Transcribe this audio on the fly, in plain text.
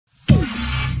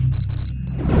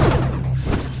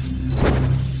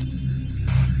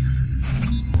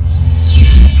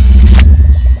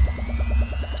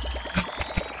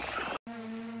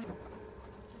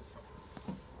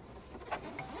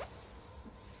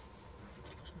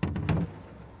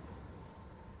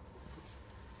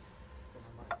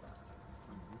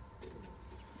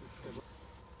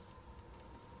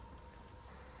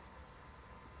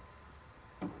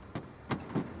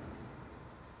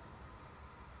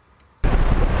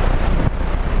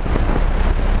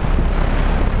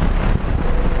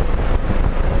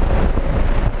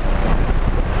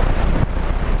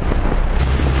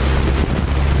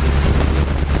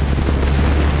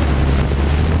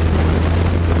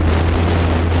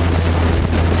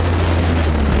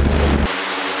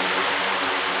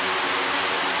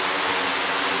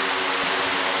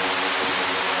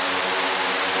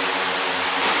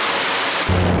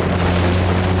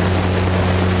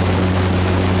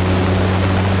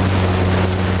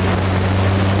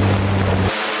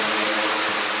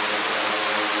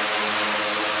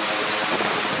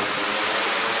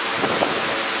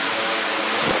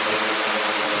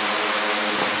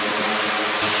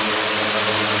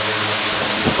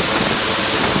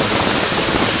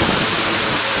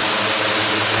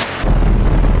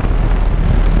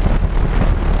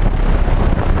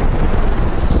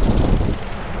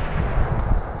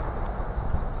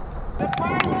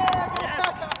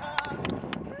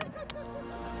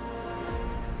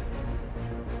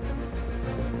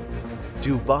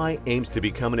Dubai aims to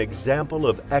become an example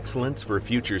of excellence for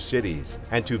future cities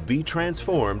and to be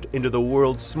transformed into the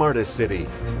world's smartest city.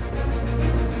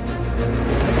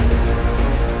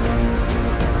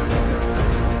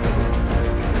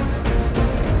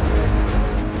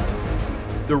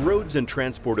 The Roads and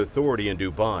Transport Authority in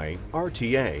Dubai,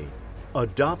 RTA,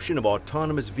 adoption of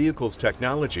autonomous vehicles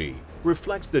technology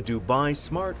reflects the Dubai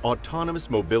Smart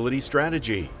Autonomous Mobility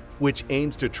Strategy, which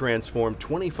aims to transform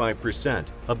 25%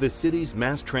 of the city's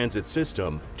mass transit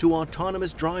system to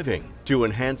autonomous driving to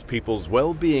enhance people's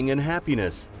well-being and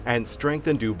happiness and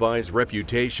strengthen Dubai's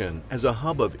reputation as a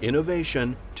hub of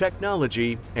innovation,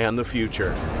 technology, and the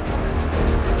future.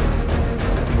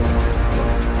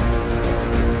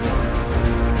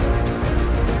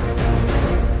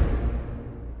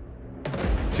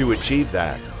 To achieve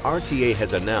that, RTA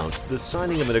has announced the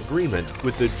signing of an agreement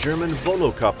with the German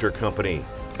Volocopter company,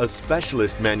 a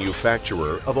specialist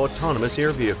manufacturer of autonomous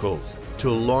air vehicles, to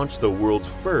launch the world's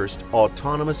first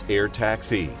autonomous air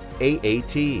taxi,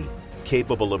 AAT,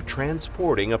 capable of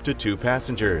transporting up to 2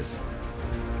 passengers.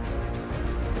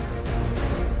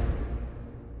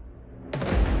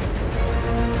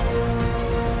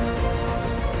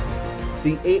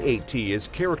 The AAT is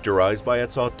characterized by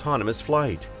its autonomous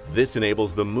flight. This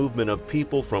enables the movement of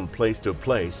people from place to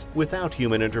place without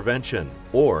human intervention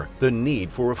or the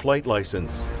need for a flight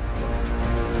license.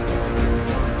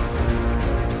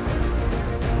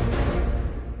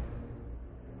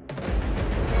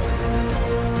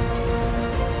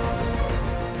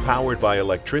 Powered by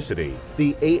electricity,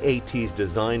 the AAT's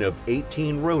design of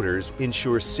 18 rotors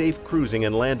ensures safe cruising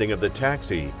and landing of the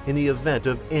taxi in the event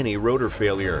of any rotor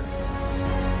failure.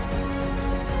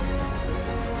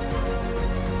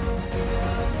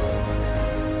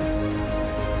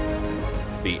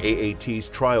 The AAT's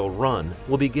trial run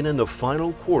will begin in the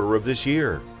final quarter of this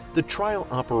year. The trial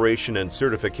operation and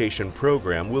certification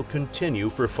program will continue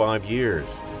for 5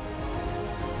 years.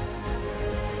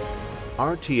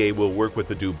 RTA will work with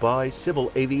the Dubai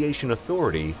Civil Aviation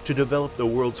Authority to develop the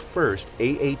world's first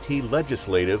AAT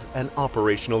legislative and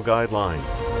operational guidelines.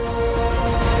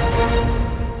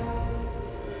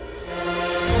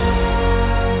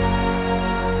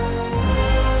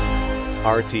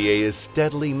 RTA is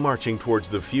steadily marching towards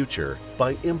the future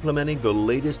by implementing the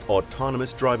latest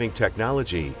autonomous driving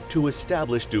technology to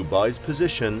establish Dubai's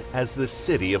position as the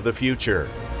city of the future.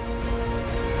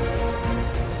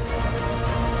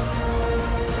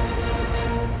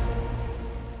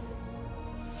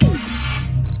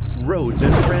 Roads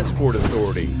and Transport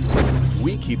Authority.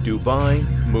 We keep Dubai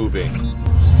moving.